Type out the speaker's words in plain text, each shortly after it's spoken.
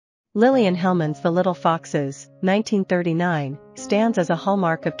Lillian Hellman's The Little Foxes, 1939, stands as a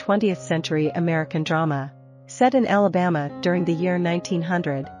hallmark of 20th-century American drama. Set in Alabama during the year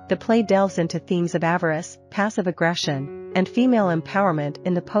 1900, the play delves into themes of avarice, passive aggression, and female empowerment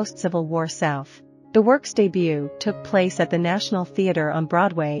in the post-Civil War South. The work's debut took place at the National Theater on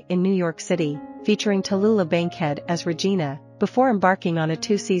Broadway in New York City, featuring Tallulah Bankhead as Regina, before embarking on a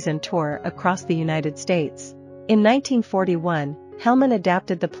two-season tour across the United States. In 1941, Hellman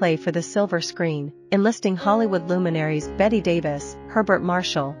adapted the play for the silver screen, enlisting Hollywood luminaries Bette Davis, Herbert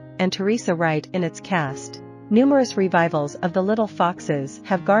Marshall, and Teresa Wright in its cast. Numerous revivals of The Little Foxes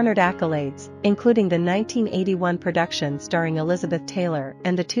have garnered accolades, including the 1981 production starring Elizabeth Taylor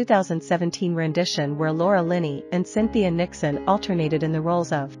and the 2017 rendition where Laura Linney and Cynthia Nixon alternated in the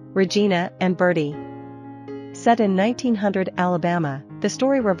roles of Regina and Bertie. Set in 1900 Alabama, the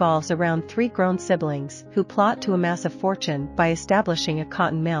story revolves around three grown siblings who plot to amass a fortune by establishing a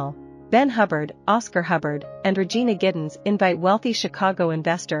cotton mill. Ben Hubbard, Oscar Hubbard, and Regina Giddens invite wealthy Chicago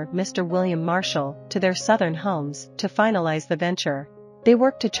investor Mr. William Marshall to their southern homes to finalize the venture. They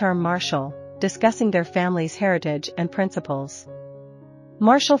work to charm Marshall, discussing their family's heritage and principles.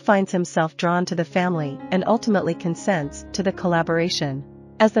 Marshall finds himself drawn to the family and ultimately consents to the collaboration.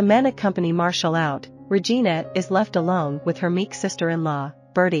 As the men accompany Marshall out, Regina is left alone with her meek sister-in-law,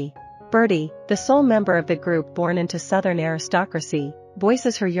 Bertie. Bertie, the sole member of the group born into Southern aristocracy,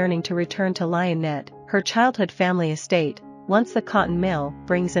 voices her yearning to return to Lionnet, her childhood family estate, once the cotton mill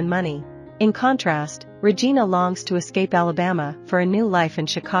brings in money. In contrast, Regina longs to escape Alabama for a new life in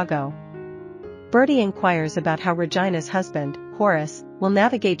Chicago. Bertie inquires about how Regina's husband, Horace, will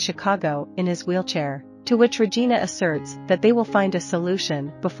navigate Chicago in his wheelchair, to which Regina asserts that they will find a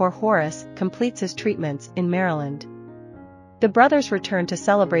solution before Horace completes his treatments in Maryland. The brothers return to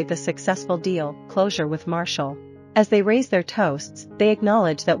celebrate the successful deal closure with Marshall. As they raise their toasts, they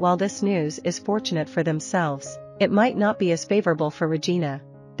acknowledge that while this news is fortunate for themselves, it might not be as favorable for Regina.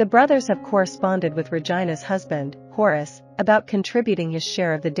 The brothers have corresponded with Regina's husband, Horace, about contributing his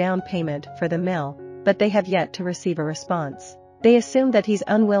share of the down payment for the mill, but they have yet to receive a response. They assume that he's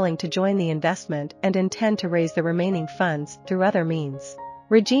unwilling to join the investment and intend to raise the remaining funds through other means.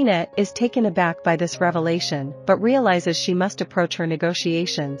 Regina is taken aback by this revelation but realizes she must approach her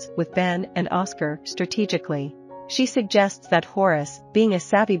negotiations with Ben and Oscar strategically. She suggests that Horace, being a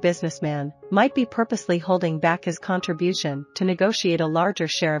savvy businessman, might be purposely holding back his contribution to negotiate a larger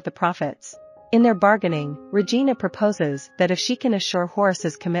share of the profits. In their bargaining, Regina proposes that if she can assure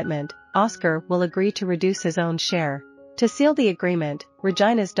Horace's commitment, Oscar will agree to reduce his own share. To seal the agreement,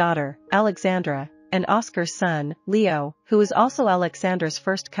 Regina's daughter, Alexandra, and Oscar's son, Leo, who is also Alexandra's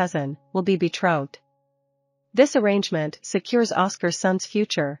first cousin, will be betrothed. This arrangement secures Oscar's son's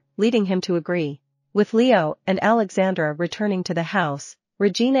future, leading him to agree. With Leo and Alexandra returning to the house,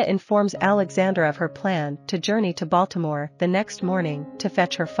 Regina informs Alexandra of her plan to journey to Baltimore the next morning to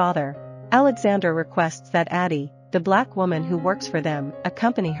fetch her father. Alexandra requests that Addie, the black woman who works for them,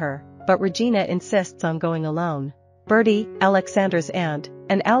 accompany her, but Regina insists on going alone. Bertie, Alexandra's aunt,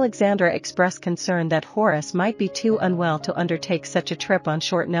 and Alexandra express concern that Horace might be too unwell to undertake such a trip on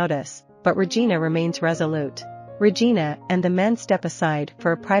short notice, but Regina remains resolute. Regina and the men step aside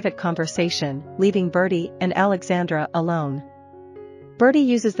for a private conversation, leaving Bertie and Alexandra alone. Bertie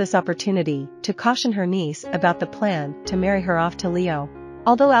uses this opportunity to caution her niece about the plan to marry her off to Leo.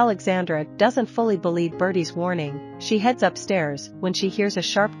 Although Alexandra doesn't fully believe Bertie's warning, she heads upstairs when she hears a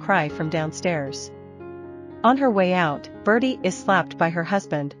sharp cry from downstairs. On her way out, Bertie is slapped by her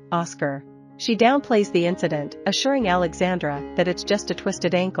husband, Oscar. She downplays the incident, assuring Alexandra that it's just a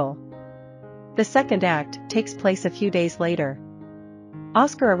twisted ankle. The second act takes place a few days later.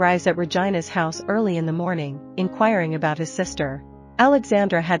 Oscar arrives at Regina's house early in the morning, inquiring about his sister.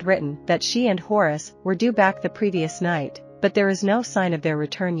 Alexandra had written that she and Horace were due back the previous night, but there is no sign of their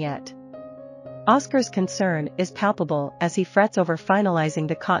return yet. Oscar's concern is palpable as he frets over finalizing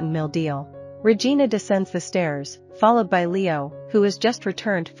the cotton mill deal. Regina descends the stairs, followed by Leo, who has just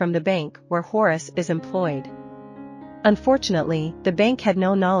returned from the bank where Horace is employed. Unfortunately, the bank had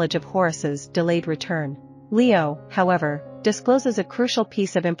no knowledge of Horace's delayed return. Leo, however, discloses a crucial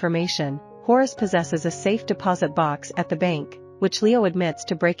piece of information: Horace possesses a safe deposit box at the bank, which Leo admits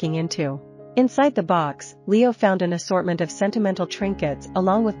to breaking into. Inside the box, Leo found an assortment of sentimental trinkets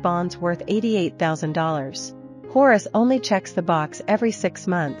along with bonds worth $88,000. Horace only checks the box every 6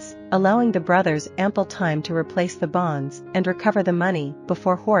 months, allowing the brothers ample time to replace the bonds and recover the money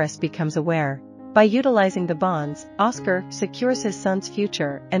before Horace becomes aware. By utilizing the bonds, Oscar secures his son's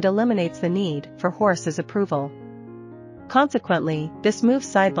future and eliminates the need for Horace's approval. Consequently, this move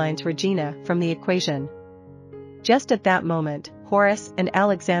sidelines Regina from the equation. Just at that moment, Horace and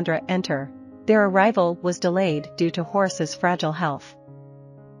Alexandra enter. Their arrival was delayed due to Horace's fragile health.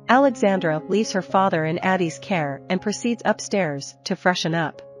 Alexandra leaves her father in Addie's care and proceeds upstairs to freshen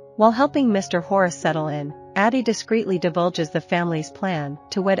up. While helping Mr. Horace settle in, Addie discreetly divulges the family's plan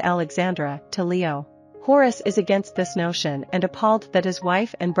to wed Alexandra to Leo. Horace is against this notion and appalled that his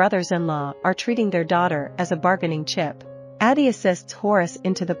wife and brothers-in-law are treating their daughter as a bargaining chip. Addie assists Horace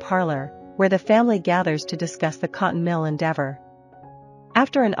into the parlor, where the family gathers to discuss the cotton mill endeavor.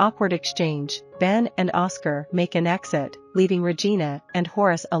 After an awkward exchange, Ben and Oscar make an exit, leaving Regina and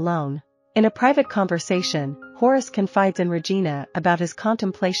Horace alone. In a private conversation, Horace confides in Regina about his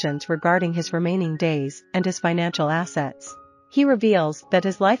contemplations regarding his remaining days and his financial assets. He reveals that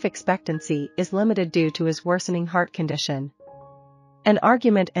his life expectancy is limited due to his worsening heart condition. An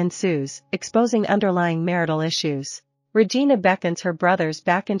argument ensues, exposing underlying marital issues. Regina beckons her brothers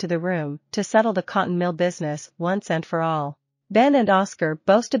back into the room to settle the cotton mill business once and for all. Ben and Oscar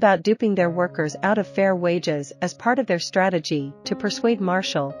boast about duping their workers out of fair wages as part of their strategy to persuade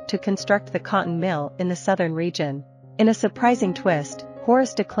Marshall to construct the cotton mill in the southern region. In a surprising twist,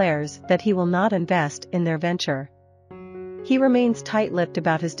 Horace declares that he will not invest in their venture. He remains tight-lipped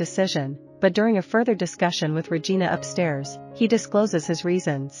about his decision, but during a further discussion with Regina upstairs, he discloses his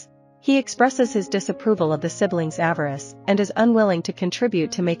reasons. He expresses his disapproval of the siblings' avarice and is unwilling to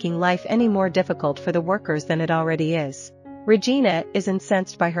contribute to making life any more difficult for the workers than it already is. Regina is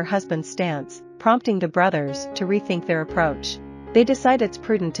incensed by her husband's stance, prompting the brothers to rethink their approach. They decide it's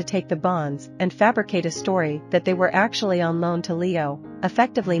prudent to take the bonds and fabricate a story that they were actually on loan to Leo,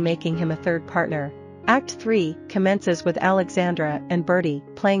 effectively making him a third partner. Act 3 commences with Alexandra and Bertie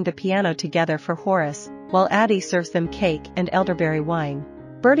playing the piano together for Horace, while Addie serves them cake and elderberry wine.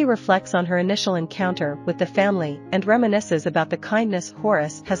 Bertie reflects on her initial encounter with the family and reminisces about the kindness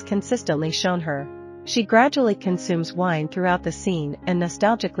Horace has consistently shown her. She gradually consumes wine throughout the scene and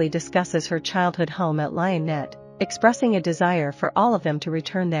nostalgically discusses her childhood home at Lionnet, expressing a desire for all of them to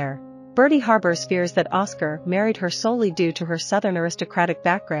return there. Bertie harbors fears that Oscar married her solely due to her southern aristocratic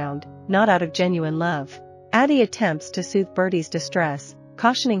background, not out of genuine love. Addie attempts to soothe Bertie's distress,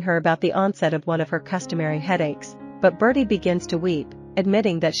 cautioning her about the onset of one of her customary headaches, but Bertie begins to weep,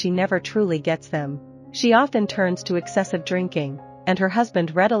 admitting that she never truly gets them. She often turns to excessive drinking, and her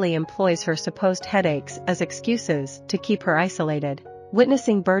husband readily employs her supposed headaches as excuses to keep her isolated.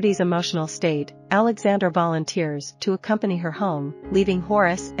 Witnessing Bertie's emotional state, Alexandra volunteers to accompany her home, leaving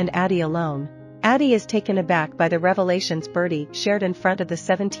Horace and Addie alone. Addie is taken aback by the revelations Bertie shared in front of the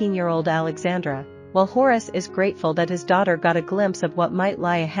 17-year-old Alexandra, while Horace is grateful that his daughter got a glimpse of what might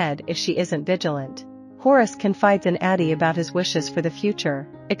lie ahead if she isn't vigilant. Horace confides in Addie about his wishes for the future,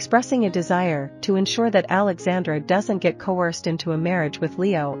 expressing a desire to ensure that Alexandra doesn't get coerced into a marriage with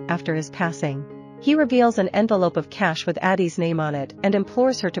Leo after his passing. He reveals an envelope of cash with Addie's name on it and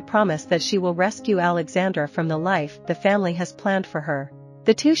implores her to promise that she will rescue Alexandra from the life the family has planned for her.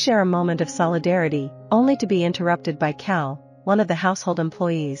 The two share a moment of solidarity, only to be interrupted by Cal, one of the household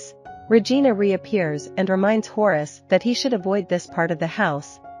employees. Regina reappears and reminds Horace that he should avoid this part of the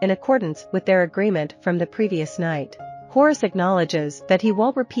house, in accordance with their agreement from the previous night. Horace acknowledges that he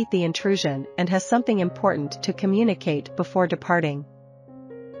won't repeat the intrusion and has something important to communicate before departing.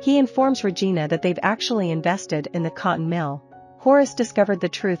 He informs Regina that they've actually invested in the cotton mill. Horace discovered the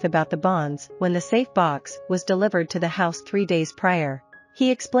truth about the bonds when the safe box was delivered to the house 3 days prior. He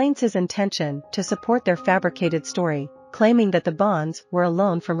explains his intention to support their fabricated story, claiming that the bonds were a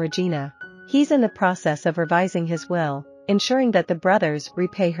loan from Regina. He's in the process of revising his will, ensuring that the brothers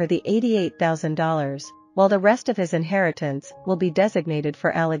repay her the $88,000, while the rest of his inheritance will be designated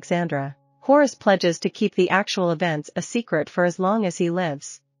for Alexandra. Horace pledges to keep the actual events a secret for as long as he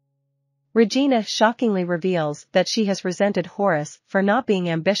lives. Regina shockingly reveals that she has resented Horace for not being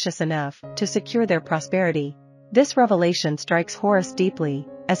ambitious enough to secure their prosperity. This revelation strikes Horace deeply,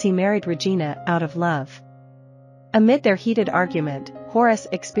 as he married Regina out of love. Amid their heated argument, Horace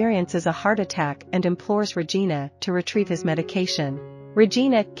experiences a heart attack and implores Regina to retrieve his medication.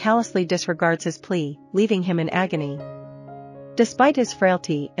 Regina callously disregards his plea, leaving him in agony. Despite his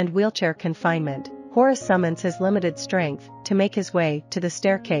frailty and wheelchair confinement, Horace summons his limited strength to make his way to the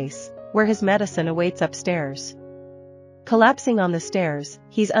staircase, where his medicine awaits upstairs. Collapsing on the stairs,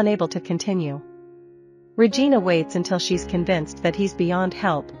 he's unable to continue. Regina waits until she's convinced that he's beyond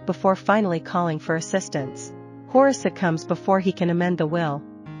help before finally calling for assistance. Horace succumbs before he can amend the will.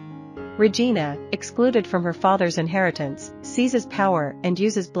 Regina, excluded from her father's inheritance, seizes power and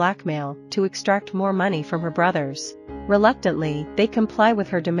uses blackmail to extract more money from her brothers. Reluctantly, they comply with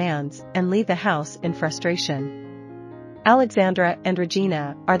her demands and leave the house in frustration. Alexandra and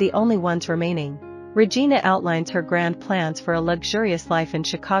Regina are the only ones remaining. Regina outlines her grand plans for a luxurious life in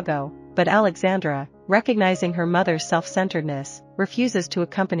Chicago, but Alexandra, recognizing her mother's self-centeredness, refuses to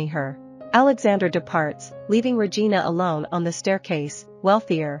accompany her. Alexandra departs, leaving Regina alone on the staircase,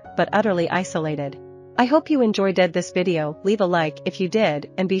 wealthier but utterly isolated. I hope you enjoyed this video. Leave a like if you did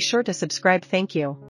and be sure to subscribe. Thank you.